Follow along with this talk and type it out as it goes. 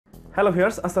Hello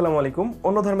viewers, আসসালামু আলাইকুম।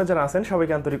 অন্য ধর্মে যারা আছেন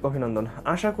সবাইকে আন্তরিক অভিনন্দন।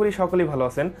 আশা করি সকলেই ভালো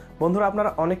আছেন। বন্ধুরা, আপনারা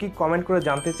অনেকেই কমেন্ট করে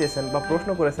জানতে চেয়েছেন বা প্রশ্ন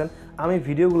করেছেন আমি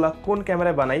ভিডিওগুলো কোন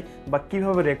ক্যামেরায় বানাই বা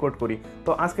কিভাবে রেকর্ড করি।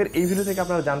 তো আজকের এই ভিডিও থেকে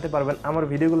আপনারা জানতে পারবেন আমার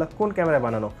ভিডিওগুলো কোন ক্যামেরায়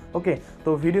বানানো। ওকে, তো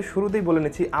ভিডিও শুরুতেই বলে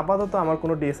নিচ্ছি, আপাতত আমার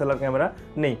কোনো ডিএসএলআর ক্যামেরা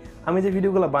নেই। আমি যে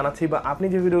ভিডিওগুলো বানাচ্ছি বা আপনি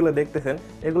যে ভিডিওগুলো দেখতেছেন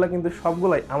এগুলো কিন্তু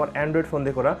সবগুলাই আমার অ্যান্ড্রয়েড ফোন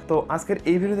দিয়ে করা। তো আজকের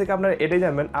এই ভিডিও থেকে আপনারা এটাই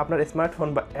জানবেন আপনার স্মার্টফোন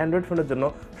বা অ্যান্ড্রয়েড ফোনের জন্য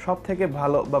সব থেকে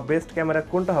ভালো বা বেস্ট ক্যামেরা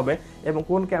কোনটা হবে এবং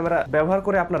কোন ক্যামেরা ব্যবহার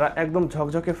করে আপনারা একদম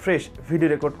ঝকঝকে ফ্রেশ ভিডিও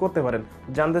রেকর্ড করতে পারেন।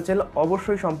 জানতে চাইলে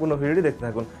অবশ্যই সম্পূর্ণ ভিডিওটি দেখতে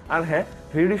থাকুন। আর হ্যাঁ,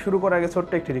 ভিডিওটি শুরু করার আগে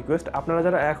ছোট্ট একটি রিকোয়েস্ট, আপনারা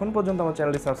যারা এখন পর্যন্ত আমার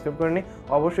চ্যানেলটি সাবস্ক্রাইব করেনি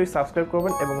অবশ্যই সাবস্ক্রাইব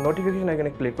করবেন এবং নোটিফিকেশন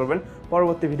আইকনে ক্লিক করবেন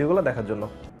পরবর্তী ভিডিওগুলো দেখার জন্য।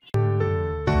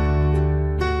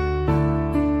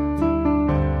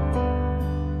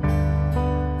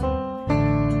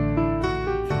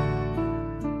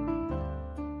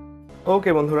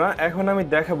 ওকে বন্ধুরা, এখন আমি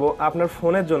দেখাবো আপনার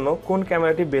ফোনের জন্য কোন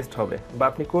ক্যামেরাটি বেস্ট হবে বা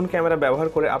আপনি কোন ক্যামেরা ব্যবহার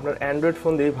করে আপনার অ্যান্ড্রয়েড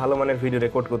ফোন দিয়ে ভালো মানের ভিডিও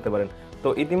রেকর্ড করতে পারেন। তো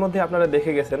ইতিমধ্যে আপনারা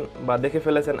দেখে গেছেন বা দেখে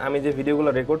ফেলেছেন আমি যে ভিডিওগুলো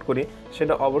রেকর্ড করি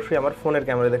সেটা অবশ্যই আমার ফোনের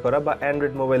ক্যামেরা দিয়ে করা বা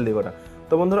অ্যান্ড্রয়েড মোবাইল দিয়ে করা।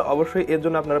 তো বন্ধুরা, অবশ্যই এর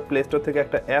জন্য আপনারা প্লে স্টোর থেকে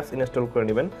একটা অ্যাপস ইনস্টল করে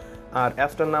নেবেন, আর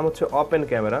অ্যাপসটার নাম হচ্ছে ওপেন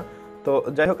ক্যামেরা। তো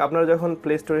যাই হোক, আপনারা যখন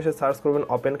প্লে স্টোরে এসে সার্চ করবেন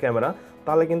ওপেন ক্যামেরা,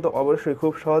 তাহলে কিন্তু অবশ্যই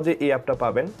খুব সহজে এই অ্যাপটা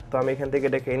পাবেন। তো আমি এখান থেকে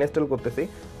এটাকে ইনস্টল করতেছি।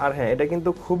 আর হ্যাঁ, এটা কিন্তু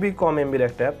খুবই কম এমবির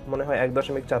একটা অ্যাপ, মনে হয়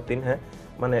 1.43, হ্যাঁ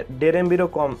মানে 1.5 এমবিরও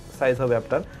কম সাইজ হবে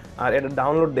অ্যাপটার। আর এটা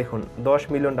ডাউনলোড দেখুন 10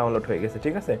 মিলিয়ন ডাউনলোড হয়ে গেছে,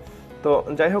 ঠিক আছে। তো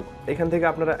যাই হোক, এখান থেকে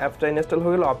আপনারা অ্যাপসটা ইনস্টল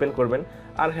হয়ে গেলে ওপেন করবেন।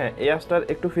 আর হ্যাঁ, এই অ্যাপসটার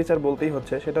একটু ফিচার বলতেই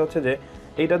হচ্ছে, সেটা হচ্ছে যে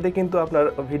এইটাতে কিন্তু আপনার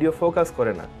ভিডিও ফোকাস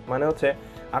করে না। মানে হচ্ছে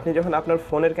আপনি যখন আপনার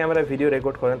ফোনের ক্যামেরায় ভিডিও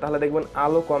রেকর্ড করেন তাহলে দেখবেন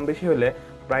আলো কম বেশি হলে,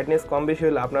 ব্রাইটনেস কম বেশি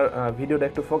হলে আপনার ভিডিওটা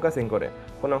একটু ফোকাসিং করে,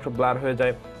 কোনো অংশ ব্লার হয়ে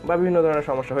যায় বা বিভিন্ন ধরনের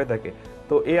সমস্যা হয়ে থাকে।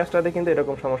 তো এই অ্যাপসটাতে কিন্তু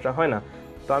এরকম সমস্যা হয় না।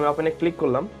 তো আমি ওপেনে ক্লিক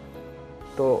করলাম।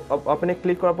 তো ওপেনে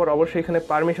ক্লিক করার পর অবশ্যই এখানে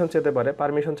পারমিশন চেতে পারে।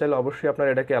 পারমিশন চাইলে অবশ্যই আপনার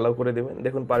এটাকে অ্যালাউ করে দেবেন।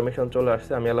 দেখুন পারমিশন চলে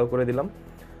আসছে, আমি অ্যালাউ করে দিলাম।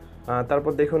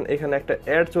 তারপর দেখুন এখানে একটা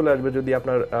অ্যাড চলে আসবে যদি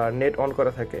আপনার নেট অন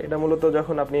করা থাকে। এটা মূলত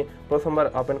যখন আপনি প্রথমবার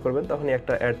ওপেন করবেন তখনই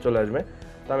একটা অ্যাড চলে আসবে।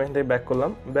 তো আমি এখান থেকে ব্যাক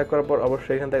করলাম। ব্যাক করার পর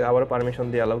অবশ্যই এখান থেকে আবার পারমিশন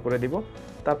দিয়ে অ্যালাউ করে দিব।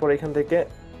 তারপর এখান থেকে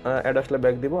অ্যাড আসলে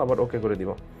ব্যাক দিব, আবার ওকে করে দিব।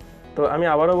 তো আমি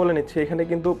আবারও বলে নিচ্ছি, এখানে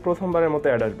কিন্তু প্রথমবারের মতো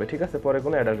অ্যাড আসবে, ঠিক আছে, পরে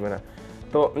কোনো অ্যাড আসবে না।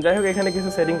 তো যাই হোক, এখানে কিছু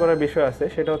সেটিং করার বিষয় আছে,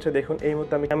 সেটা হচ্ছে দেখুন এই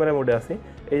মুহূর্তে আমি ক্যামেরা মোডে আছি।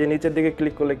 এই যে নিচের দিকে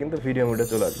ক্লিক করলে কিন্তু ভিডিও মোডে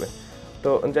চলে আসবে। তো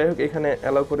যাই হোক, এখানে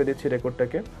অ্যালাউ করে দিচ্ছি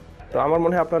রেকর্ডটাকে। তো আমার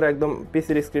মনে হয় আপনারা একদম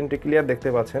পিসির স্ক্রিনটি ক্লিয়ার দেখতে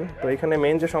পাচ্ছেন। তো এখানে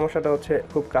মেইন যে সমস্যাটা হচ্ছে,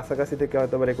 খুব কাছাকাছি থেকে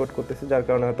হয়তো বা রেকর্ড করতেছি, যার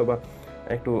কারণে হয়তো বা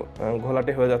একটু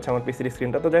ঘোলাটে হয়ে যাচ্ছে আমার পিসির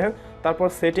স্ক্রিনটা। তো যাই হোক, তারপর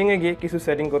সেটিংয়ে গিয়ে কিছু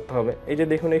সেটিং করতে হবে। এই যে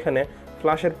দেখুন এখানে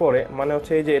ফ্ল্যাশের পরে মানে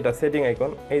হচ্ছে এই যে এটা সেটিং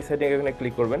আইকন, এই সেটিং এখানে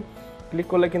ক্লিক করবেন। ক্লিক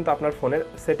করলে কিন্তু আপনার ফোনের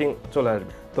সেটিং চলে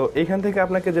আসবে। তো এইখান থেকে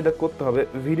আপনাকে যেটা করতে হবে,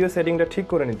 ভিডিও সেটিংটা ঠিক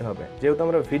করে নিতে হবে। যেহেতু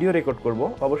আমরা ভিডিও রেকর্ড করব,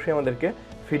 অবশ্যই আমাদেরকে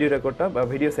ভিডিও রেকর্ডটা বা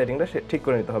ভিডিও সেটিংটা ঠিক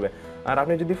করে নিতে হবে। আর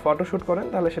আপনি যদি ফটোশ্যুট করেন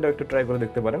তাহলে সেটা একটু ট্রাই করে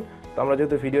দেখতে পারেন। তো আমরা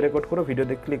যেহেতু ভিডিও রেকর্ড করব,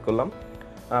 ভিডিওতে ক্লিক করলাম।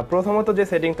 প্রথমত যে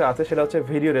সেটিংটা আছে সেটা হচ্ছে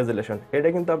ভিডিও রেজুলেশন। এটা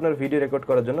কিন্তু আপনার ভিডিও রেকর্ড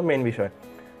করার জন্য মেইন বিষয়।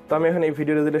 তো আমি এখন এই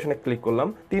ভিডিও রেজুলেশনে ক্লিক করলাম।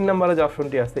 3 নম্বরে যে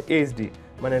অপশনটি আছে এইচডি,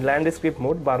 মানে ল্যান্ডস্কেপ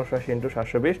মোড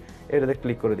 1280x720, এটাতে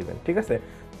ক্লিক করে দিবেন, ঠিক আছে।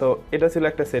 তো এটা ছিল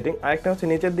একটা সেটিং। আরেকটা হচ্ছে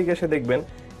নিচের দিকে এসে দেখবেন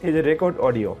এই যে রেকর্ড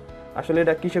অডিও। আসলে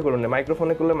এটা কিসে করুন না,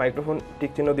 মাইক্রোফোনে করলে মাইক্রোফোন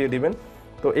টিক চিহ্ন দিয়ে দিবেন।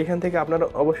 তো এখান থেকে আপনারা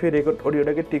অবশ্যই রেকর্ড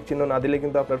অডিওটাকে টিক চিহ্ন না দিলে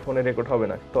কিন্তু আপনার ফোনে রেকর্ড হবে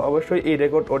না। তো অবশ্যই এই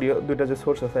রেকর্ড অডিও দুইটা যে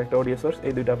সোর্স আছে, একটা অডিও সোর্স,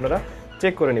 এই দুইটা আপনারা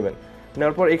চেক করে নেবেন।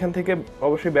 নেওয়ার পর এখান থেকে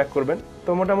অবশ্যই ব্যাক করবেন।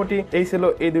 তো মোটামুটি এই ছিল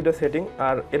এই দুইটা সেটিং।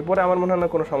 আর এরপরে আমার মনে হয় না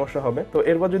কোনো সমস্যা হবে। তো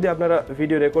এরপর যদি আপনারা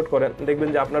ভিডিও রেকর্ড করেন দেখবেন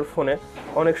যে আপনার ফোনে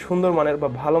অনেক সুন্দর মানের বা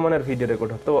ভালো মানের ভিডিও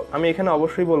রেকর্ড হয়। তো আমি এখানে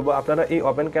অবশ্যই বলবো আপনারা এই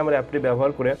ওপেন ক্যামেরা অ্যাপটি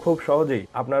ব্যবহার করে খুব সহজেই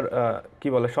আপনার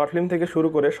শর্ট ফিল্ম থেকে শুরু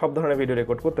করে সব ধরনের ভিডিও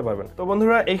রেকর্ড করতে পারবেন। তো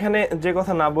বন্ধুরা, এখানে যে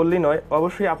কথা না বললেই নয়,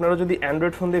 অবশ্যই আপনারা যদি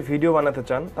অ্যান্ড্রয়েড ফোন দিয়ে ভিডিও বানাতে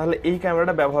চান তাহলে এই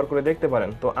ক্যামেরাটা ব্যবহার করে দেখতে পারেন।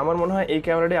 তো আমার মনে হয় এই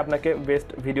ক্যামেরাটি আপনাকে বেস্ট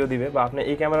ভিডিও দিবে বা আপনি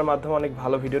এই ক্যামেরার মাধ্যমে অনেক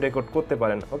ভালো ভিডিও রেকর্ড করতে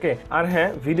পারেন। ওকে, আর হ্যাঁ,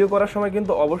 ভিডিও করার সময়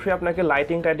কিন্তু অবশ্যই আপনাকে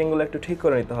লাইটিংগুলো একটু ঠিক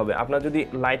করে নিতে হবে। আপনার যদি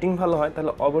লাইটিং ভালো হয়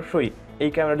তাহলে অবশ্যই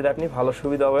এই ক্যামেরাটিতে আপনি ভালো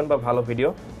সুবিধা হবেন বা ভালো ভিডিও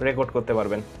রেকর্ড করতে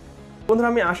পারবেন।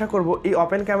 বন্ধুরা, আমি আশা করব এই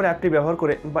ওপেন ক্যামেরা অ্যাপটি ব্যবহার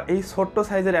করে বা এই ছোট্ট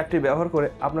সাইজের অ্যাপটি ব্যবহার করে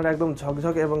আপনারা একদম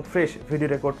ঝকঝকে এবং ফ্রেশ ভিডিও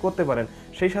রেকর্ড করতে পারেন।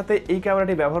 সেই সাথে এই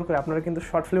ক্যামেরাটি ব্যবহার করে আপনারা কিন্তু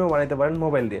শর্ট ফিল্মও বানাতে পারেন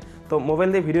মোবাইল দিয়ে। তো মোবাইল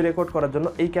দিয়ে ভিডিও রেকর্ড করার জন্য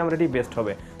এই ক্যামেরাটি বেস্ট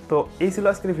হবে। তো এই ছিল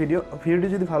আজকের ভিডিওটি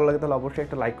যদি ভালো লাগে তাহলে অবশ্যই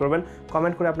একটা লাইক করবেন,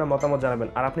 কমেন্ট করে আপনার মতামত জানাবেন।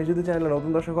 আর আপনি যদি চ্যানেলে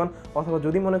নতুন দর্শক হন অথবা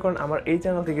যদি মনে করেন আমার এই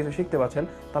চ্যানেল থেকে কিছু শিখতে পাচ্ছেন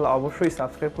তাহলে অবশ্যই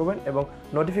সাবস্ক্রাইব করবেন এবং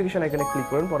নোটিফিকেশন আইকনে ক্লিক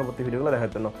করবেন পরবর্তী ভিডিওগুলো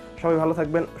দেখার জন্য। সবাই ভালো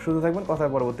থাকবেন, সুস্থ থাকবেন। কথা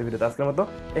পরবর্তী ভিডিওতে। আজকের মতো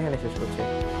এখানে শেষ করছি।